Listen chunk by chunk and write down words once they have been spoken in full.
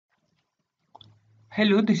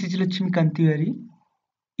Hello, this is Lakshmi Kantiwari.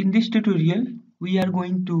 In this tutorial, we are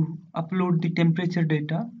going to upload the temperature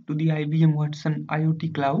data to the IBM Watson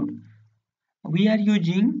IoT cloud. We are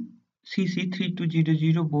using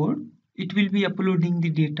CC3200 board. It will be uploading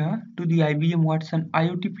the data to the IBM Watson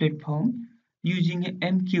IoT platform using a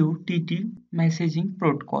mqtt messaging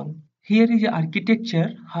protocol. Here is the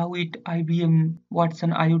architecture how IBM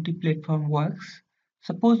Watson IoT platform works.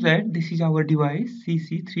 Suppose that this is our device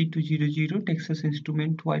CC3200 Texas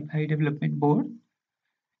Instrument Wi-Fi Development Board.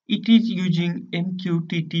 It is using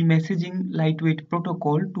mqtt messaging lightweight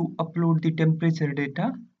protocol to upload the temperature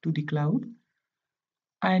data to the cloud.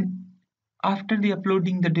 And after the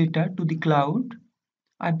uploading the data to the cloud,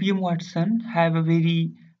 IBM Watson have a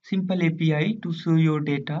very simple API to show your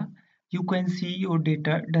data. You can see your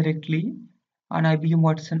data directly on IBM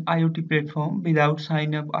Watson IoT platform without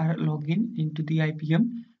sign up or login into the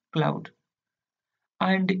IBM cloud.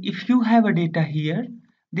 And if you have a data here,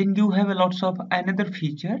 then you have a lots of another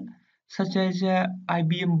feature such as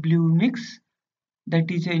IBM Bluemix. That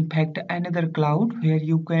is in fact another cloud where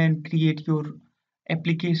you can create your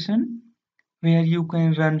application, where you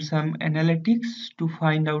can run some analytics to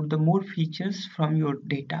find out the more features from your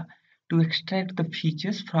data, to extract the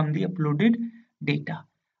features from the uploaded data.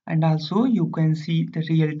 And also you can see the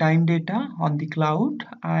real-time data on the cloud,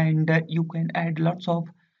 and you can add lots of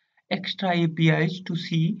extra APIs to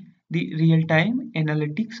see the real-time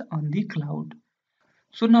analytics on the cloud.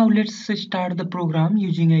 So now let's start the program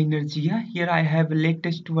using Energia. Here I have a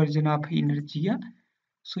latest version of Energia.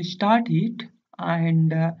 So start it,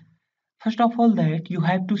 and first of all that you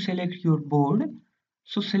have to select your board.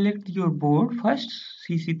 So select your board first,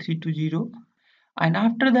 CC320, and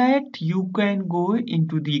after that you can go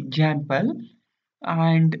into the example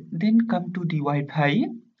and then come to the Wi-Fi,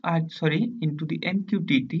 into the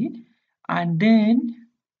MQTT, and then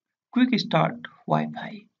quick start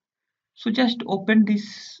Wi-Fi. So just open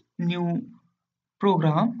this new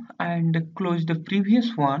program and close the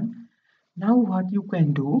previous one. Now what you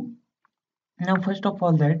can do, now first of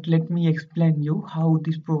all that let me explain you how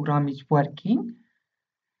this program is working.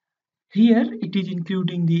 Here it is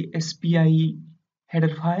including the SPI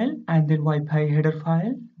header file and then Wi-Fi header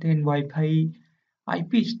file, then Wi-Fi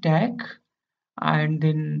IP stack, and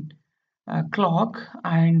then clock,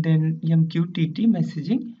 and then MQTT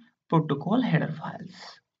messaging protocol header files.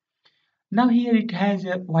 Now here it has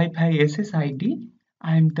a Wi-Fi SSID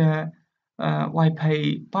and the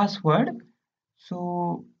Wi-Fi password.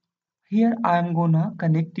 So here I am gonna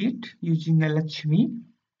connect it using a Lakshmi.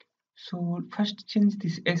 So first change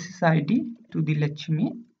this SSID to the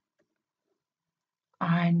Lakshmi,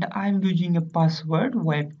 and I am using a password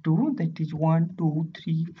web2, that is 1 2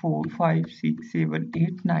 3 4 5 6 7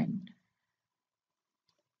 8 9.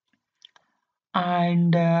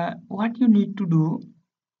 And what you need to do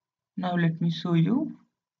now, let me show you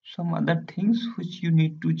some other things which you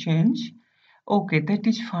need to change. Okay, that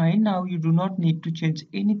is fine. Now you do not need to change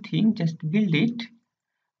anything, just build it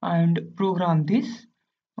and program this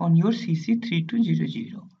on your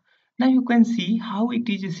CC3200. Now you can see how it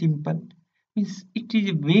is simple. Means it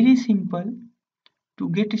is very simple to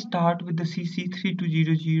get start with the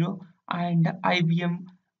CC3200 and IBM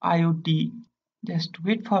IoT. Just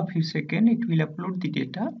wait for a few seconds, it will upload the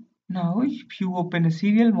data. Now if you open a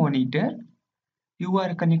serial monitor, you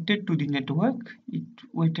are connected to the network. It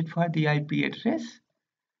waited for the IP address,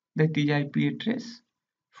 that is IP address.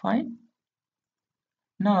 Fine.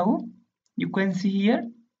 Now you can see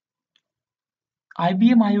here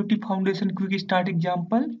IBM IoT Foundation quick start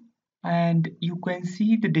example, and you can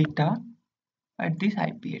see the data at this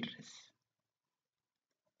IP address.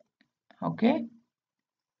 Okay.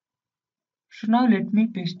 So now let me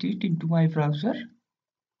paste it into my browser.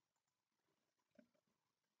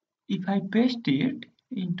 If I paste it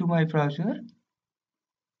into my browser,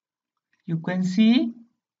 you can see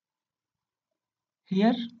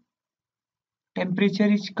here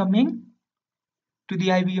temperature is coming to the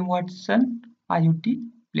IBM Watson IoT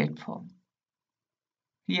platform.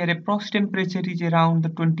 Here approx temperature is around the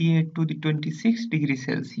 28 to the 26 degrees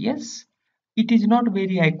Celsius. It is not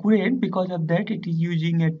very accurate, because of that it is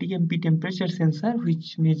using a TMP temperature sensor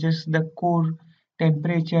which measures the core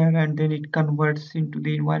temperature and then it converts into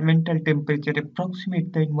the environmental temperature,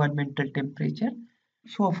 approximate the environmental temperature.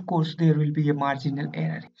 So of course there will be a marginal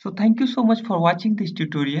error. So thank you so much for watching this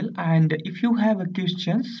tutorial, and if you have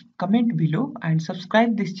questions, comment below and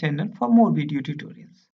subscribe this channel for more video tutorials.